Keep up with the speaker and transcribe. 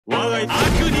我が悪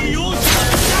に容赦は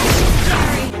しな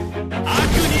い。悪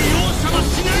に容赦は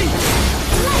しない。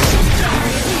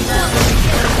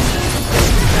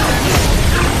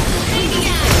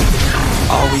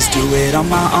Always do it on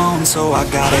my own, so I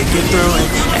gotta get through it.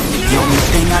 And the only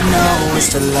thing I know is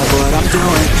to love what I'm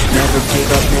doing. Never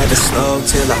give up, never slow,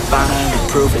 till I finally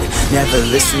prove it. Never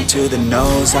listen to the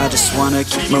no's, I just wanna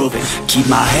keep moving. Keep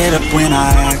my head up when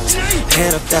I act,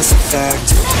 head up, that's a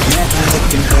fact. Never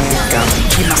looking back, I'ma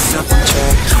keep myself on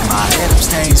track. Keep my head up,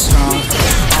 staying strong,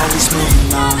 always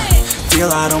moving on. Feel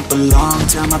I don't belong,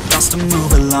 tell my thoughts to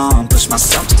move along. Push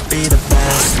myself to be the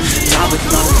best, die with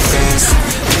no regrets.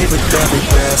 Live with every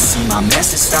breath, see my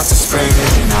message start to spread.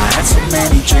 And I had so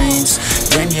many dreams,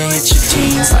 then you hit your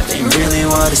teens. Life ain't really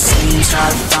what it seems, try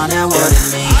to find out what it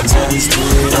means. Always do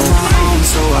it on my own,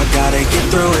 so I gotta get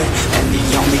through it. And the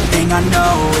only thing I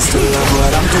know is to love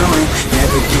what I'm doing.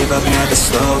 Never give up, never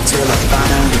slow, till I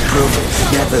finally prove it.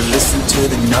 Never listen to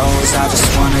the no's, I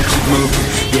just wanna keep moving.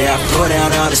 Yeah, I put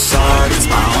out all this art, it's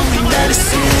my only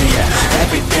medicine. Yeah,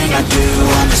 everything I do,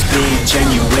 I'm just being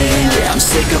genuine. Yeah, I'm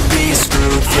sick of being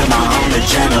screwed, feel my own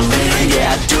adrenaline.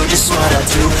 Yeah, I do just what I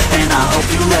do, and I hope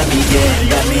you let me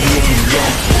in, yeah.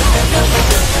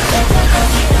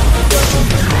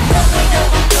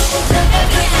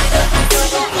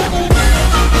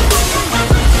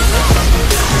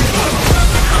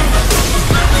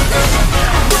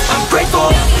 I'm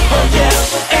grateful, oh yeah,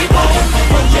 able,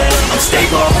 oh yeah, I'm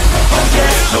stable, oh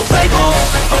yeah, no label,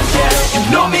 oh yeah, you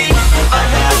know me, I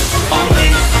have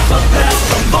only a path,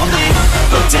 I'm lonely,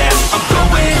 but damn, I'm going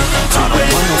to win. I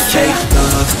want no fake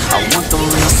love, I want the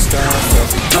real stuff.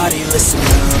 Everybody listen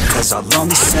up, cause I'll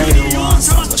only say it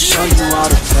once. I'll show you all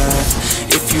the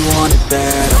path, if you want it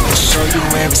bad. I'll show you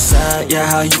every side, yeah,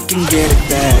 how you can get it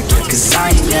back. Yeah, cause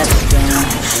I ain't never done,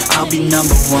 I'll be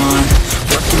number one.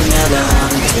 Working hella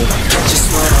hard until I get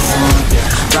just what I want, yeah.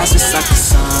 Rises like the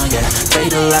sun, yeah,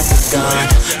 fatal like a gun.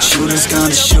 Shooter's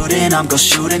gonna shoot and I'm gonna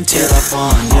shoot until I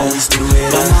won, yeah. Always do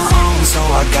it on my own, so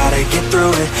I gotta get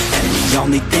through it. And the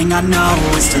only thing I know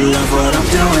is to love what I'm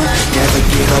doing. Never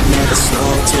give up, never slow,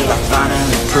 till I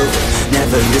finally prove it.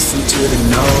 Never listen to the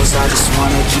no's, I just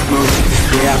wanna keep moving.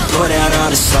 Yeah, I put out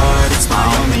all this art, it's my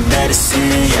only medicine.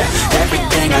 Yeah,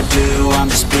 everything I do, I'm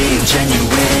just being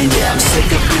genuine. Yeah, I'm sick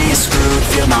of being screwed,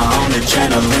 feel my own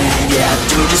adrenaline. Yeah, I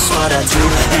do just what I do,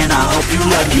 and I hope you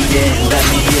let me in,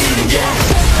 yeah.